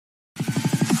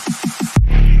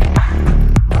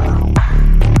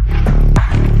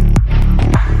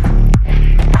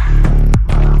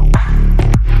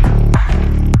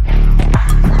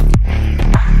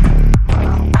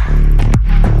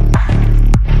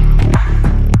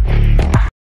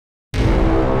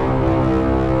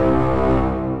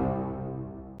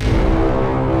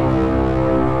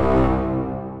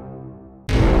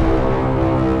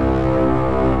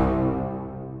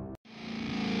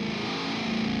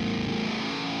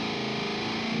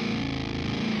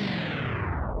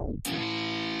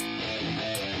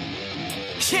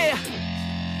Yeah,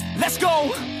 let's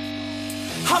go.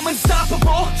 I'm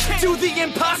unstoppable, do the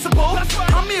impossible.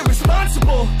 I'm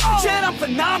irresponsible, yet I'm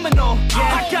phenomenal.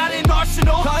 I got an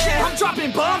arsenal, I'm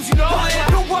dropping bombs, you know.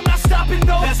 No, I'm not stopping,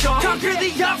 no. Conquer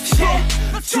the obstacle.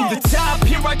 To the top,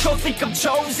 here I go, think I'm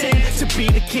chosen to be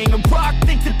the king of rock,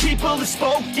 think the people have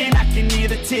spoken. I can hear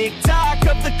the tick-tock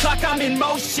of the clock, I'm in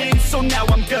motion. So now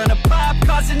I'm gonna pop,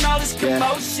 causing all this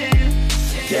commotion.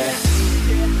 Yeah,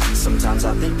 sometimes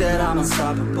I think that I'm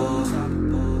unstoppable.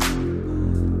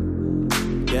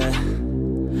 Yeah,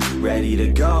 ready to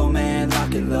go, man,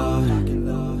 lock and load.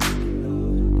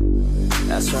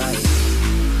 That's right,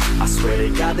 I swear to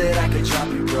God that I could drop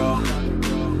you, bro.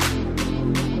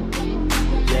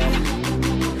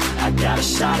 Yeah, I got a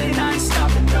shot and I ain't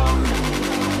stopping, no.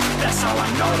 That's how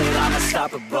I know that I'm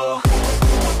unstoppable.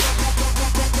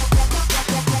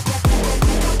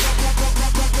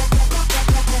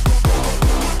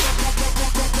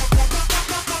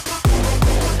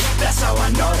 That's how I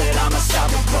know that I'm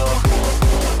unstoppable.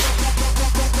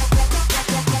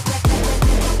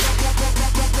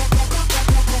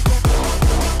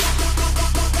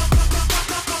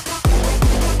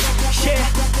 Yeah,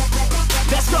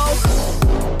 let's go.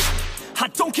 I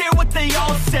don't care what they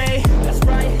all say. That's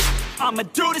right, I'ma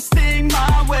do this thing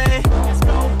my way. Let's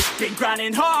go. Been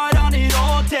grinding hard on it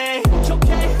all day.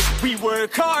 Okay, we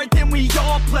work hard, then we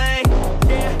all play.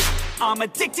 Yeah, I'm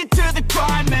addicted to the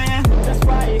grind, man. That's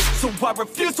right, so I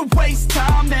refuse to waste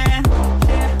time, man.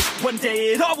 Yeah, one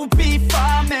day it all will be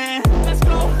fine, man. Let's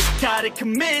go. Gotta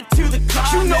commit to the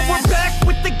climb. You know we're back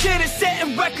with the Guinness,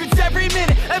 setting records every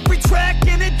minute, every track.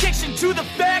 An addiction to the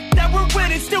fact that we're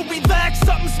winning. Still we lack,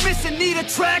 something's missing. Need a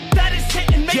track that is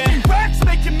hitting, making racks,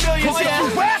 making millions. If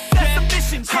you ask, that's the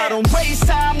mission. I don't waste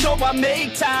time, no, I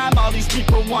make time. All these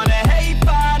people wanna hate,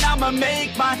 fine, I'ma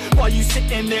make mine. While you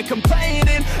sitting there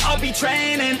complaining, I'll be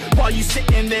training. While you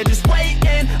sitting there just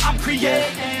waiting, I'm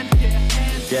creating.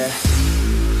 Yeah,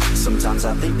 sometimes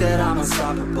I think that I'm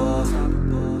unstoppable.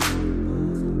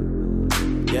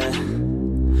 Yeah,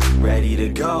 ready to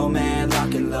go, man,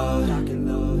 lock and load.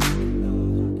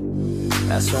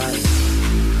 That's right,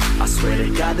 I swear to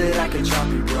God that I could drop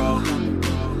you, bro.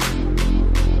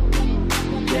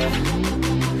 Yeah,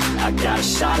 I got a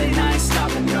shot and I ain't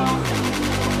stopping, no.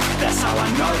 That's how I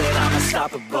know that I'm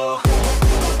unstoppable.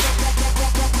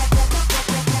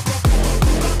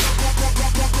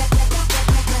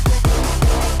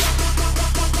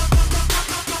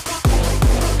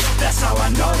 That's how I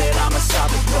know that I'm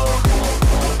unstoppable.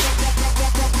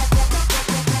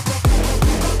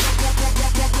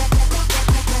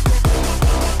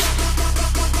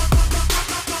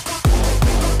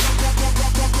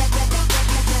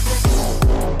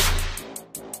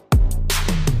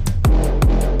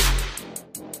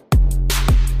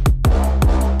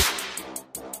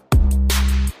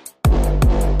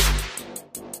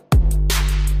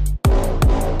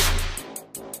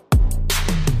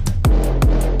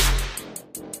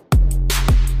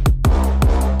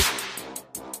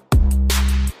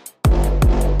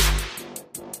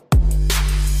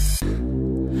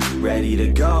 Ready to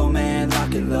go, man,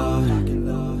 lock and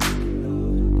load.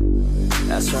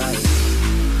 That's right,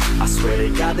 I swear to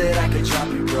God that I could drop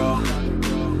you, bro.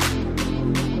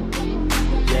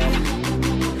 Yeah,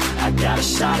 I got a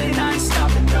shot and I ain't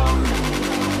stopping, no.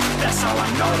 That's how I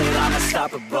know that I'm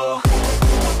unstoppable.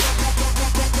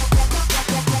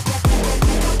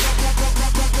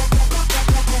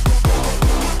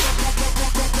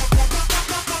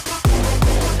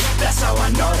 That's how I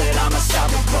know that I'm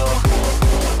unstoppable.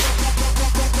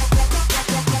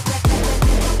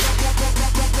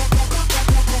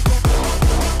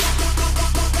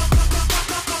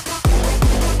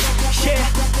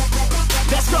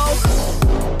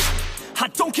 I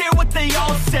don't care what they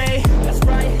all say. That's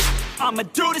right, I'ma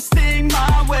do this thing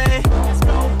my way. Let's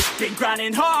go. Been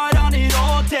grinding hard on it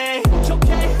all day.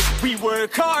 Okay, we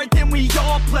work hard, then we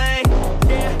all play.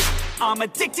 Yeah, I'm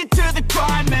addicted to the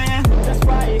grind, man. That's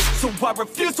right, so I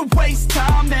refuse to waste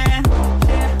time, man.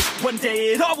 Yeah, one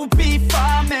day it all will be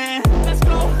fine, man. Let's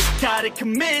go. Gotta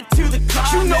commit to the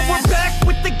climb. You know we're back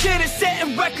with the Guinness,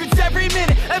 setting records every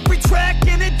minute, every track.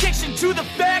 An addiction to the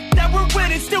fact that we're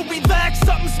winning. Still we lack,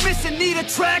 something's missing. Need a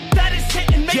track that is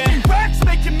hitting, making racks,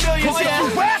 making millions. If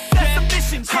you ask, that's the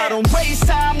mission. I don't waste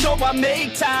time, no, I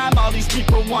make time. All these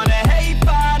people wanna hate,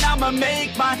 fine, I'ma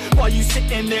make mine. While you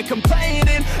sitting there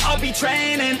complaining, I'll be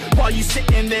training. While you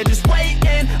sitting there just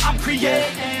waiting, I'm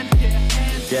creating.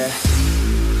 Yeah,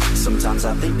 sometimes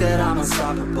I think that I'm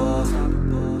unstoppable.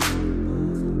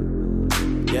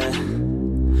 Yeah,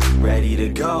 ready to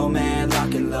go, man,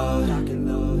 lock and load.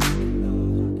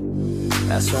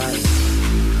 That's right,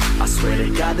 I swear to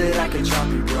God that I could drop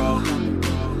you, bro.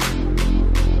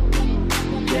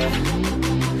 Yeah,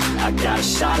 I got a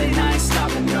shot and I ain't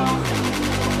stopping, no.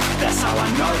 That's how I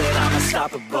know that I'm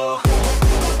unstoppable.